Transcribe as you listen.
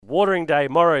Watering Day.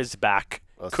 Morrow's back.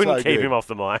 Oh, Couldn't so keep good. him off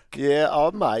the mic. Yeah,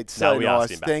 oh, mate, so we asked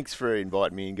nice. him back. Thanks for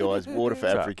inviting me in, guys. Water for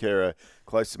That's right. Africa are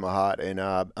close to my heart, and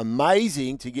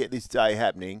amazing to get this day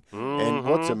happening. And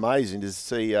what's amazing is to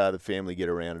see the family get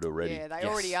around it already. Yeah, they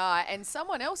already are. And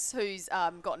someone else who's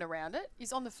gotten around it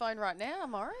is on the phone right now,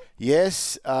 Maury.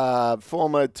 Yes,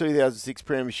 former 2006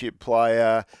 Premiership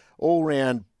player,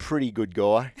 all-round pretty good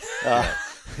guy,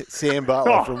 Sam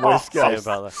Butler from West Coast. Sam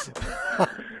Butler.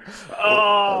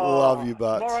 I love you,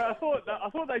 Butts. Maury, I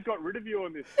thought they got rid of you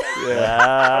on this.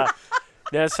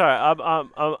 No, sorry.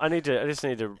 I just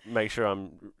need to make sure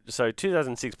I'm. So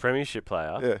 2006 Premiership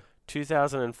player. Yeah.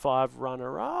 2005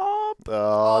 runner-up.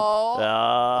 Oh,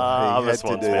 I'm a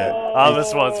Swans fan. I'm a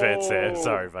Swans fan, Sam.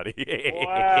 Sorry, buddy.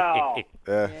 Wow.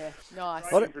 Yeah, nice.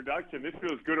 Great introduction. This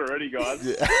feels good already, guys.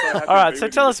 So happy All right, to so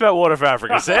be tell with us about Water for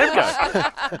Africa, Sam. Go.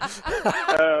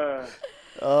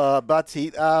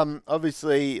 Butsy,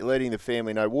 obviously letting the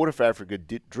family know, Water for Africa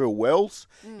drill wells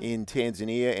in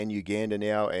Tanzania and Uganda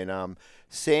now, and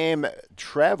Sam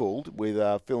travelled with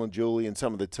Phil and Julie and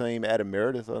some of the team, Adam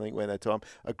Meredith, I think, went that time,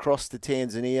 across to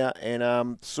Tanzania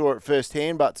and saw it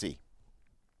firsthand, Butsy.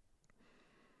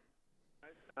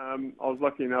 I was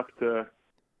lucky enough to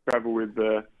travel with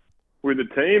the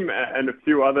team and a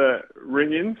few other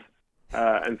ring-ins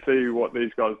and see what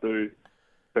these guys do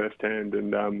firsthand.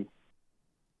 And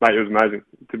mate, it was amazing.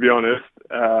 To be honest,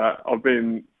 I've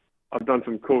done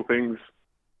some cool things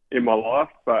in my life,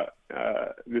 but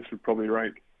this would probably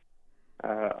rank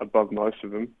above most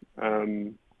of them.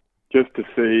 Just to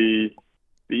see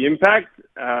the impact,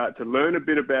 to learn a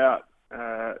bit about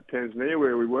Tanzania,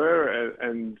 where we were,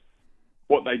 and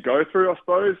what they go through, I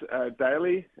suppose,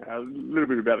 daily. A little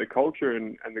bit about the culture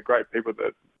and the great people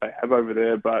that they have over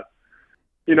there. But,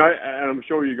 you know, and I'm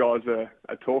sure you guys are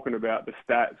talking about the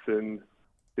stats and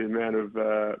the amount of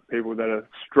people that are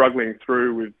struggling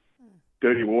through with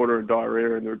dirty water and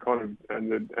diarrhea and the kind of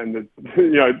and the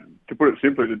you know, to put it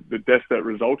simply, the deaths that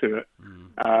result in it.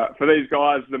 For these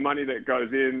guys, the money that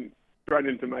goes in straight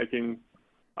into making,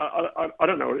 I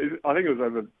don't know, I think it was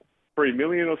over 3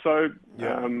 million or so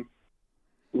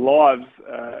lives,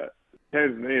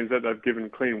 Tanzanians that they've given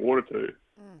clean water to.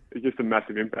 It's just a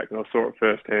massive impact, and I saw it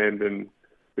firsthand, and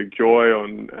the joy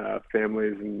on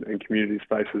families and community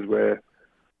spaces where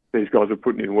these guys are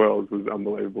putting in wells was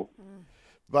unbelievable.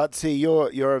 But see,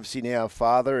 you're obviously now a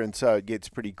father, and so it gets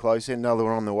pretty close. And another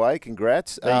one on the way.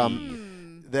 Congrats.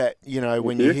 That, you know,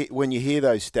 when you hear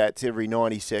those stats, every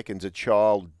 90 seconds a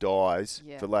child dies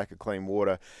for lack of clean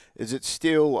water. Is it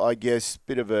still, I guess, a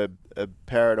bit of a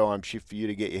paradigm shift for you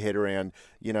to get your head around,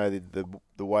 you know,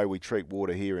 the way we treat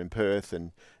water here in Perth,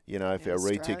 and, you know, if our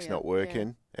retic's not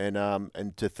working, and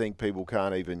to think people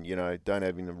can't even, you know, don't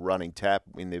have a running tap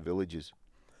in their villages.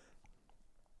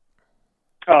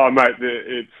 Oh, mate,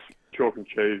 it's chalk and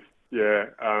cheese, yeah.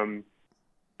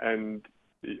 And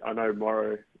I know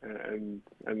Morrow and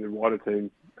the wider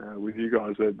team with you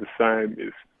guys are the same.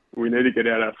 Is we need to get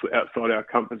outside our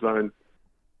comfort zone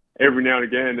every now and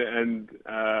again and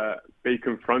be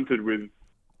confronted with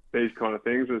these kind of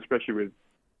things, especially with,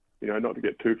 you know, not to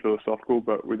get too philosophical,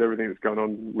 but with everything that's going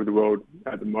on with the world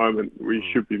at the moment, we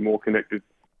should be more connected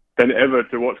than ever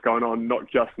to what's going on, not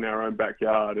just in our own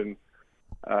backyard. And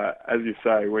as you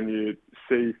say, when you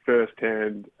see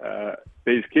firsthand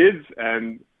these kids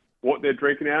and what they're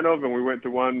drinking out of, and we went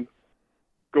to one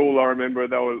school, I remember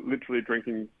they were literally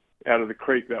drinking out of the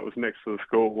creek that was next to the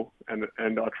school, and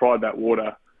I tried that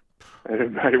water,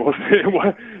 and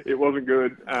it wasn't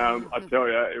good. I tell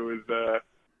you,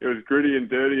 it was gritty and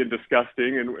dirty and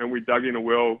disgusting, and we dug in a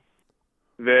well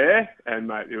there, and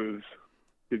mate, it was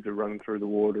kids are running through the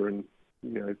water, and,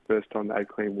 you know, first time they had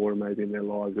clean water maybe in their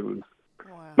lives. It was.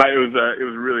 Wow. Mate, it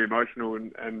was really emotional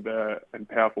and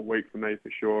powerful week for me for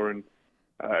sure, and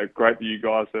great that you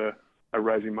guys are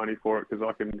raising money for it, because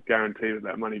I can guarantee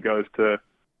that money goes to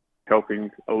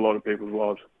helping a lot of people's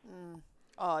lives.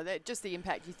 Oh, just the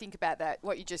impact. You think about that,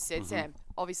 what you just said, Sam.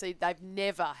 Obviously, they've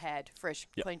never had fresh,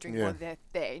 clean drinking water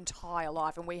their entire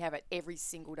life, and we have it every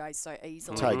single day so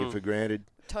easily. Take it for granted.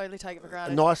 Totally take it for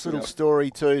granted. A nice little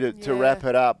story too to wrap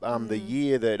it up. The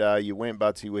year that you went,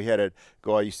 Butsy, we had a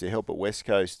guy who used to help at West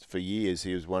Coast for years.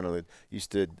 He was one of the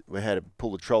we had to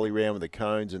pull the trolley around with the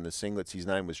cones and the singlets. His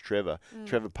name was Trevor.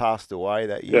 Trevor passed away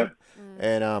that year,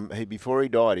 and before he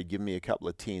died, he'd given me a couple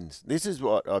of tins. This is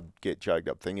what I'd get choked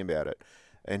up thinking about it.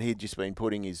 And he'd just been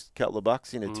putting his couple of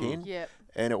bucks in a tin,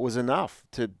 and it was enough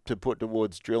to put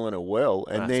towards drilling a well.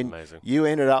 And then amazing. You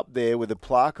ended up there with a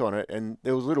plaque on it, and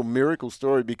there was a little miracle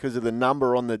story because of the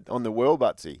number on the well,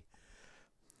 Butsy.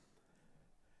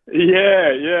 Yeah,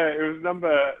 it was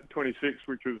number 26,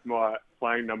 which was my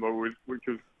playing number, which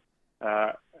was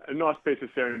a nice piece of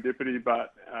serendipity,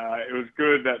 but it was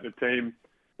good that the team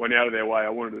went out of their way. I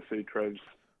wanted to see Trev's.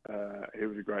 He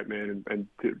was a great man and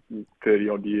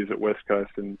 30-odd years at West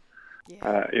Coast and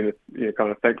in a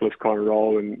kind of thankless kind of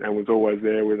role and was always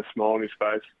there with a smile on his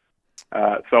face.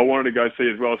 So I wanted to go see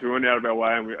as well. So we went out of our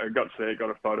way and I got to see it, got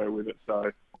a photo with it.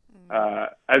 So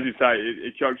as you say,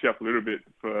 it chokes you up a little bit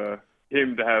for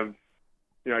him to have,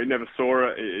 he never saw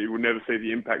it. He would never see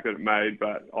the impact that it made,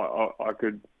 but I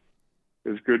could, it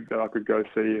was good that I could go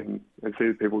see and see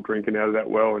the people drinking out of that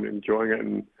well and enjoying it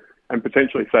and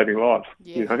potentially saving lives,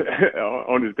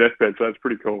 on his deathbed. So it's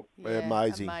pretty cool. Yeah,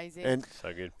 amazing. And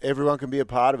so good. Everyone can be a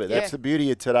part of it. That's the beauty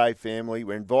of today, family.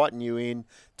 We're inviting you in.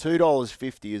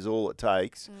 $2.50 is all it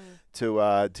takes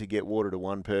to get water to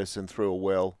one person through a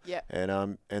well. Yeah.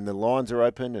 And the lines are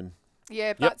open. And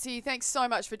Butsy, thanks so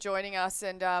much for joining us.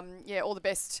 And all the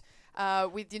best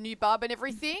with your new bub and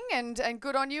everything. And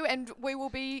good on you. And we will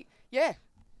be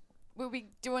we'll be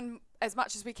doing as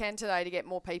much as we can today to get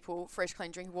more people fresh,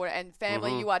 clean drinking water. And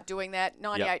family, you are doing that.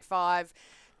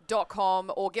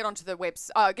 985.com or get onto the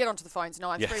phones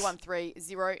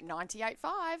 9313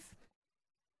 0985.